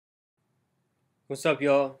What's up,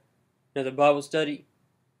 y'all? Another Bible study,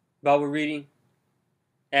 Bible reading,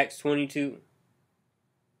 Acts 22.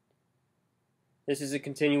 This is a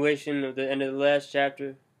continuation of the end of the last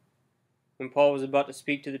chapter when Paul was about to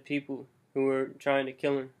speak to the people who were trying to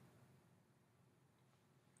kill him.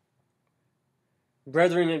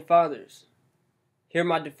 Brethren and fathers, hear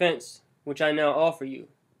my defense, which I now offer you.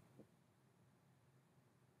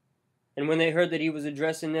 And when they heard that he was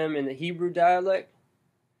addressing them in the Hebrew dialect,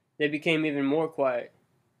 they became even more quiet.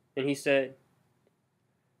 And he said,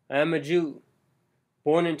 I am a Jew,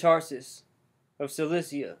 born in Tarsus of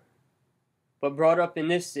Cilicia, but brought up in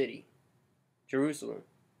this city, Jerusalem.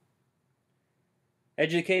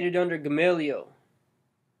 Educated under Gamaliel,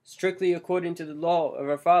 strictly according to the law of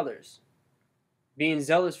our fathers, being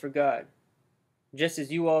zealous for God, just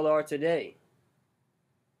as you all are today.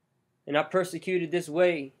 And I persecuted this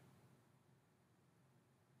way,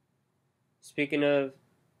 speaking of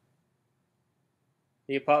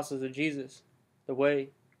the apostles of Jesus, the way.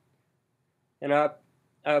 And I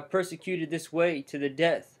persecuted this way to the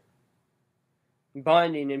death,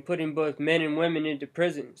 binding and putting both men and women into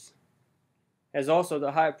prisons, as also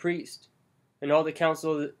the high priest and all the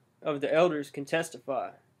council of the elders can testify.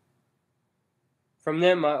 From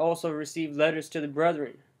them I also received letters to the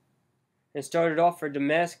brethren, and started off for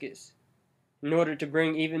Damascus, in order to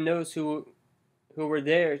bring even those who were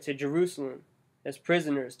there to Jerusalem as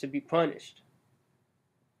prisoners to be punished.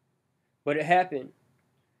 But it happened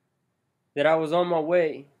that I was on my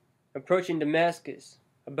way, approaching Damascus,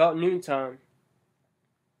 about noontime.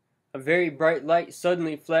 A very bright light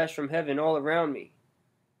suddenly flashed from heaven all around me,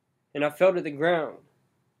 and I fell to the ground,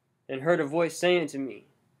 and heard a voice saying to me,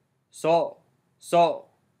 Saul,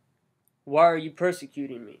 Saul, why are you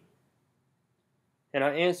persecuting me? And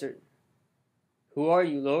I answered, Who are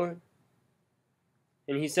you, Lord?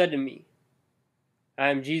 And he said to me, I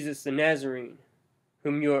am Jesus the Nazarene,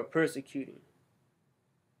 whom you are persecuting.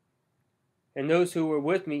 And those who were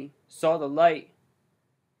with me saw the light,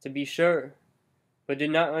 to be sure, but did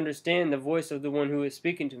not understand the voice of the one who was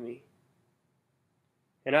speaking to me.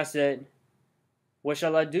 And I said, What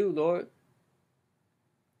shall I do, Lord?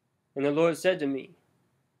 And the Lord said to me,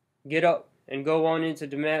 Get up and go on into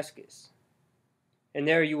Damascus, and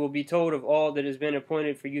there you will be told of all that has been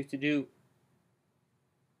appointed for you to do.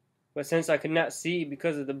 But since I could not see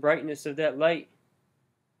because of the brightness of that light,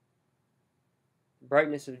 the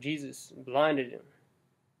brightness of Jesus blinded him.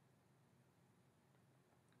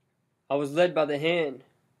 I was led by the hand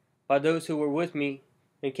by those who were with me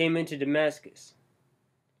and came into Damascus.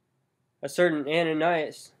 A certain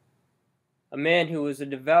Ananias, a man who was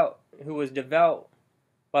devout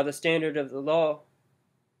by the standard of the law,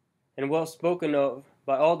 and well spoken of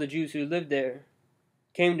by all the Jews who lived there,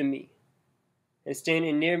 came to me, and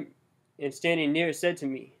standing near said to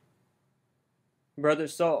me, Brother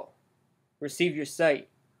Saul, receive your sight.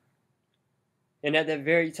 And at that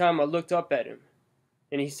very time I looked up at him,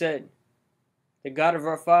 and he said, The God of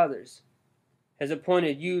our fathers has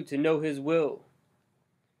appointed you to know his will,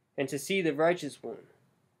 and to see the righteous one,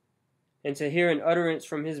 and to hear an utterance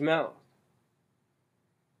from his mouth.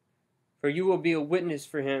 For you will be a witness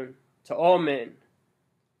for him to all men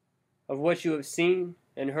of what you have seen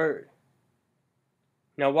and heard.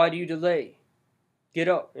 Now why do you delay? Get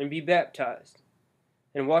up and be baptized,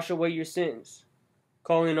 and wash away your sins,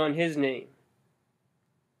 calling on his name.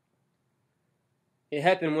 It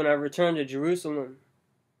happened when I returned to Jerusalem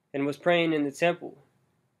and was praying in the temple,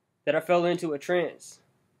 that I fell into a trance,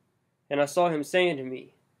 and I saw him saying to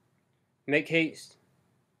me, Make haste,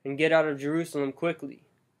 and get out of Jerusalem quickly,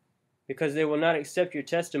 because they will not accept your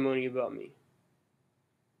testimony about me.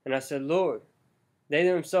 And I said, Lord, they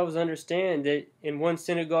themselves understand that in one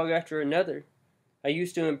synagogue after another, I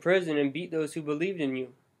used to imprison and beat those who believed in you.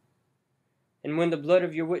 And when the blood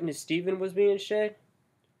of your witness Stephen was being shed,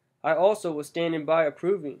 I also was standing by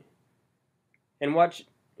approving, and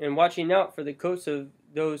watching out for the coats of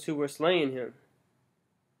those who were slaying him.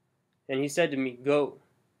 And he said to me, Go,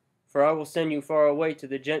 for I will send you far away to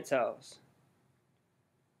the Gentiles.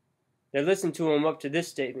 They listened to him up to this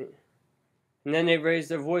statement, and then they raised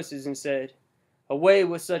their voices and said, Away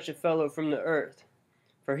with such a fellow from the earth,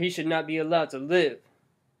 for he should not be allowed to live.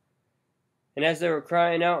 And as they were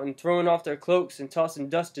crying out and throwing off their cloaks and tossing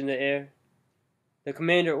dust in the air, the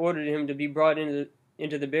commander ordered him to be brought into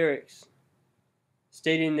the barracks,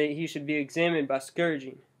 stating that he should be examined by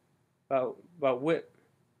scourging, by whip,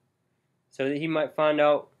 so that he might find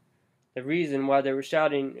out the reason why they were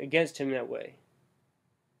shouting against him that way.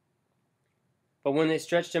 But when they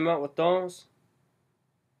stretched him out with thongs,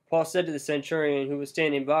 Paul said to the centurion who was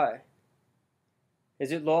standing by,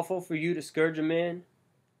 Is it lawful for you to scourge a man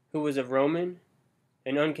who was a Roman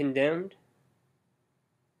and uncondemned?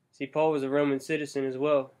 See, Paul was a Roman citizen as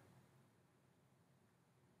well.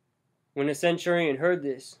 When the centurion heard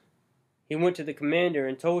this, he went to the commander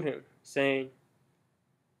and told him, saying,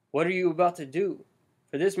 "What are you about to do?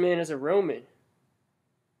 For this man is a Roman."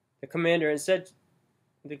 The commander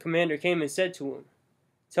came and said to him,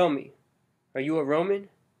 "Tell me, are you a Roman?"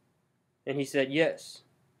 And he said, "Yes."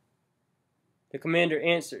 The commander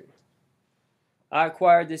answered, "I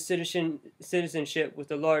acquired this citizenship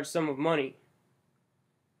with a large sum of money."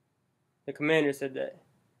 The commander said that.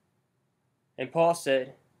 And Paul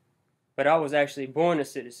said, "But I was actually born a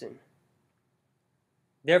citizen."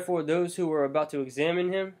 Therefore those who were about to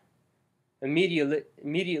examine him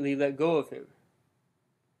immediately let go of him.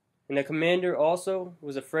 And the commander also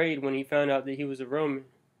was afraid when he found out that he was a Roman,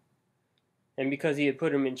 and because he had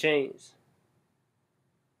put him in chains.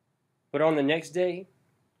 But on the next day,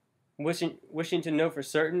 wishing to know for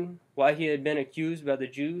certain why he had been accused by the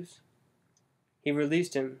Jews, he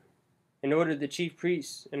released him and ordered the chief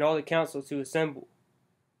priests and all the council to assemble,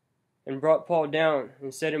 and brought Paul down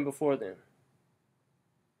and set him before them.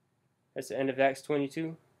 That's the end of Acts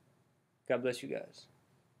 22. God bless you guys.